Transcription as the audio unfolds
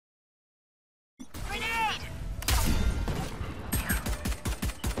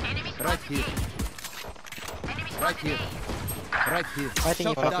here. Right here. Right here.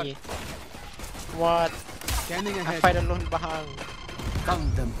 Fighting, fighting. What? Scanning I ahead. fight alone, bahang.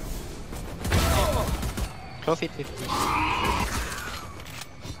 Found them. Close it 50.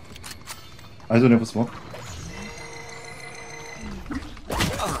 I don't have a smoke.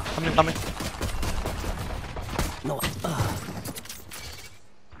 Coming, coming. No.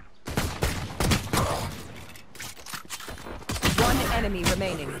 One enemy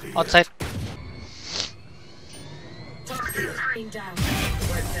remaining. Outside.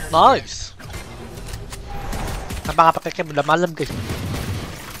 Nice. Abang apa kayak udah malam guys.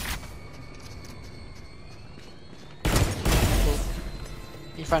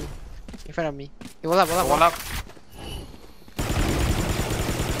 In front of me. Wall up.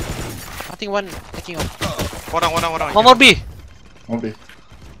 I think one taking off. One down. One more B. Okay.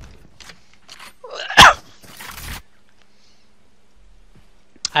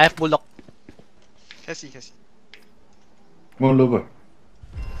 I have bullock. Cassie. One lower.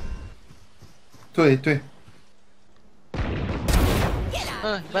 对。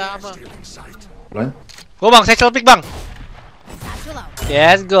 Berapa? Run. Go bang, saya pick bang.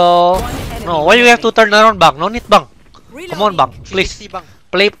 Yes, go. No, why you have to turn around bang? No need bang. Come on bang, please.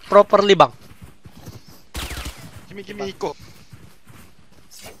 Play properly bang. Give me eco.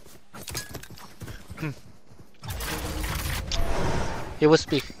 He was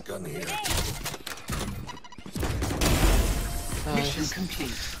speak. Mission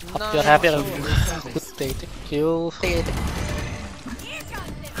complete. Hope you're happy. Good day, thank you.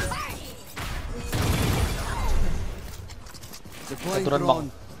 Deploying Turun bang.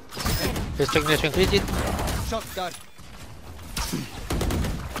 drone. Swing. Rigid. Shot dart.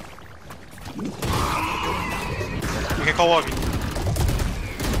 You can cover me.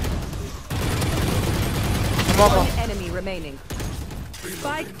 One enemy remaining.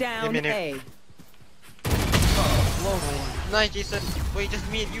 Spike down A. Nice, Jason. Wait, just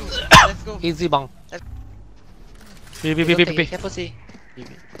me and you. Let's go. Easy bang. B. Careful, see.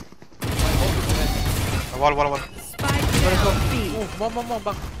 Wall. Spike down B. More,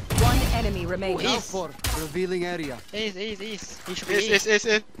 bang. One enemy remaining. Now for revealing area. Ace. He should be Ace.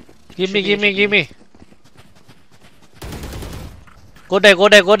 Give me. Go die.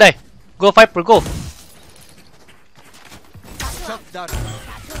 Go Viper, go. Shot dart.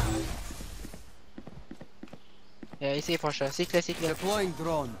 Yeah, he's safe for sure. See clear. Deploying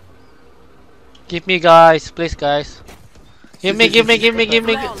drone. Give me guys, please guys. Give me.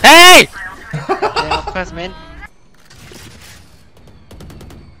 Hey! Yeah, of course, man.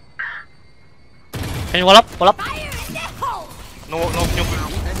 Can you wall up? No.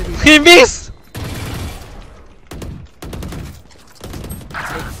 Enemy He missed!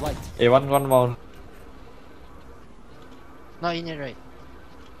 take flight. Hey, one more. Not in your right.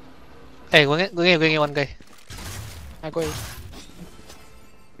 Hey, go in one guy. I go.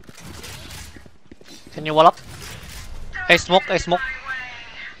 Can you wall up? Hey, smoke. Say,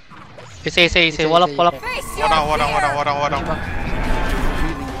 wall up. One down.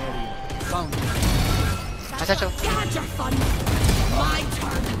 Revealing area. Found them. I touch him.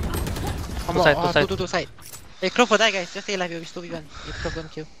 Come on, Two side. two side. Hey, Crow for that, guys. Just stay alive. You're 2v1. If Crow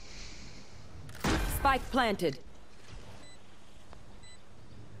don't kill. Spike planted.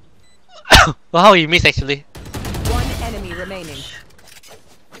 Wow, he missed actually. One enemy remaining.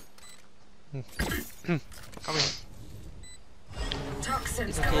 Come in.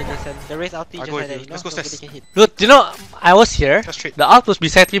 It's okay, Jason. The race out just I go like with that, you. you know? Let's go Nobody stairs. can hit. Dude, you know, I was here. Just straight. The ult was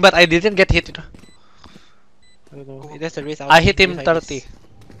beside me, but I didn't get hit. I don't know. That's the race out. I hit him like 30. this.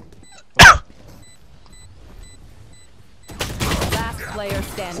 Last player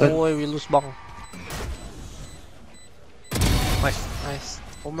standing. Oh, we lose bang. Nice.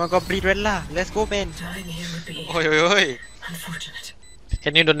 Oh my god, bleed red lah. Let's go, man. Oi.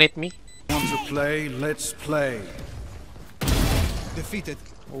 Can you donate me? Want to play? Let's play. Defeated.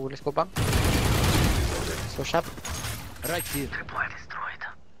 Oh, let's go, bang. So sharp. Right here.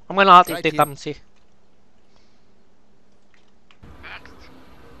 I'm gonna ult if Right they here. come, see.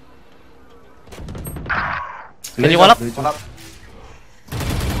 Can you wall up? One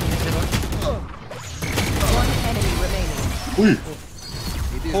enemy remaining.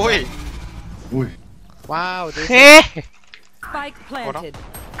 Oi. Wow, this Hey! Spike planted.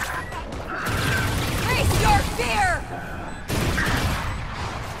 Face your fear!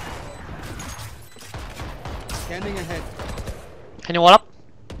 Scanning ahead. Can you wall up?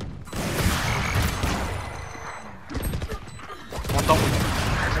 One down.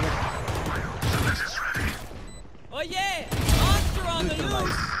 Oh yeah! Monster on the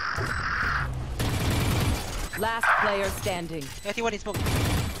loose! Last player standing. I think what is smoke.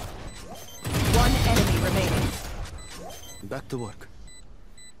 One enemy remaining. Back to work.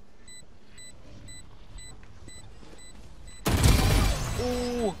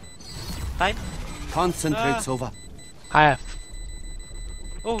 Ooh. Time. Concentrate, Sova. I have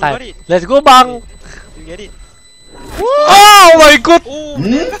Oh, we time. got it. Let's go, bang! You get it. Oh my god! Oh,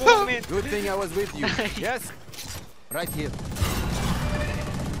 man. Good thing I was with you. Yes. Right here.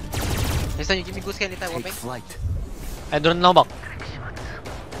 Next time you give me good scan anytime, Take Wapeng. flight. I don't know, bang.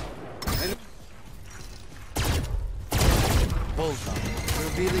 Bullseye.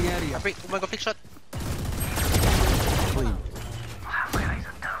 Revealing area. Wapeng, oh my god, flick shot. Clean.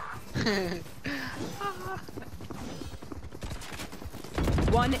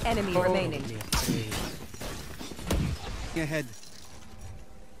 One enemy remaining. Ahead.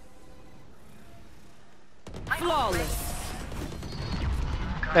 Flawless.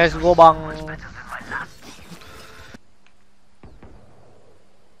 Let's go, bang.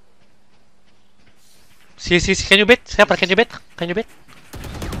 See, can you bet? Siapa, can you bet? Can you bet?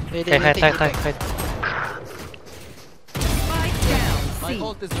 Wait, Hey, wait, hey, take hey, it hey, back. hey. Spike down. My C.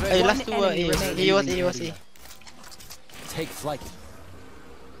 ult is Hey, ready. last two enemy A. remaining. A was A, was A. Take flight.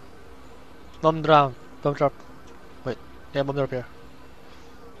 Bomb drop. Bomb drop. Wait. Yeah, bomb drop here.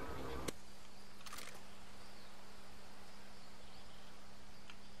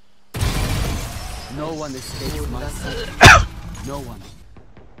 No one escapes my sight. No one.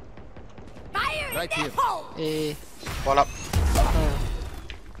 Right here. A. Wall up.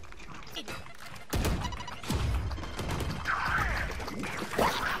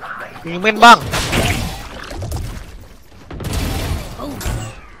 Yung main, bang!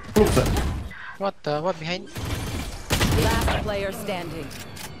 Close it. What the? What behind? Last player standing.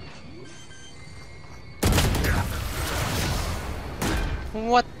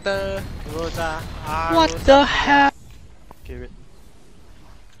 What the? Rosa. Ah, What Rosa. the hell? Okay, wait.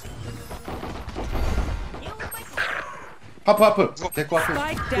 Up. Take off.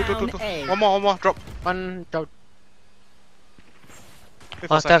 Spike Two, down two. A. One more. Drop. One drop. Wait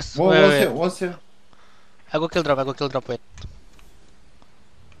for Monsters. One, Wait, one's wait. here. One's here. I go kill drop, wait.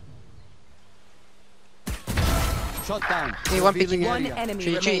 Shot down. Hey, one Revealing picking. One area. enemy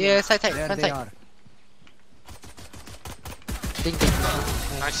Three, remaining. yeah, side, There front they side. are. Ding, ding.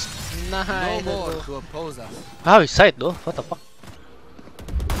 Nice. No Nice. more to oppose us. How is side though? What the fuck?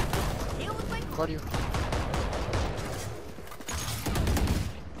 Got you.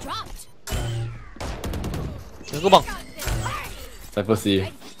 Let's go, bang. Cypher C.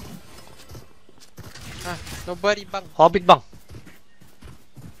 Ah, nobody bang. Hobbit, bang.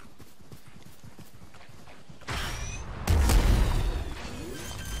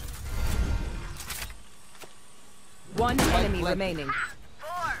 One enemy remaining.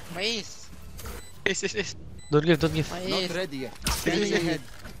 My ace. Ace. Don't give. My Not ace. ready yet. Scanning ahead.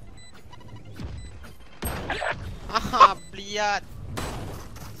 Ah, bliat.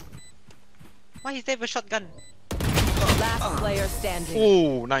 Why is there a shotgun? Last player standing.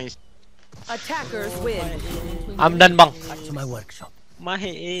 Oh, nice. Attackers win. I'm done, bang. To my workshop. My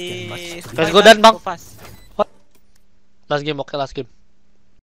ace. Let's go done, bang. So fast. Last game, okay, last game.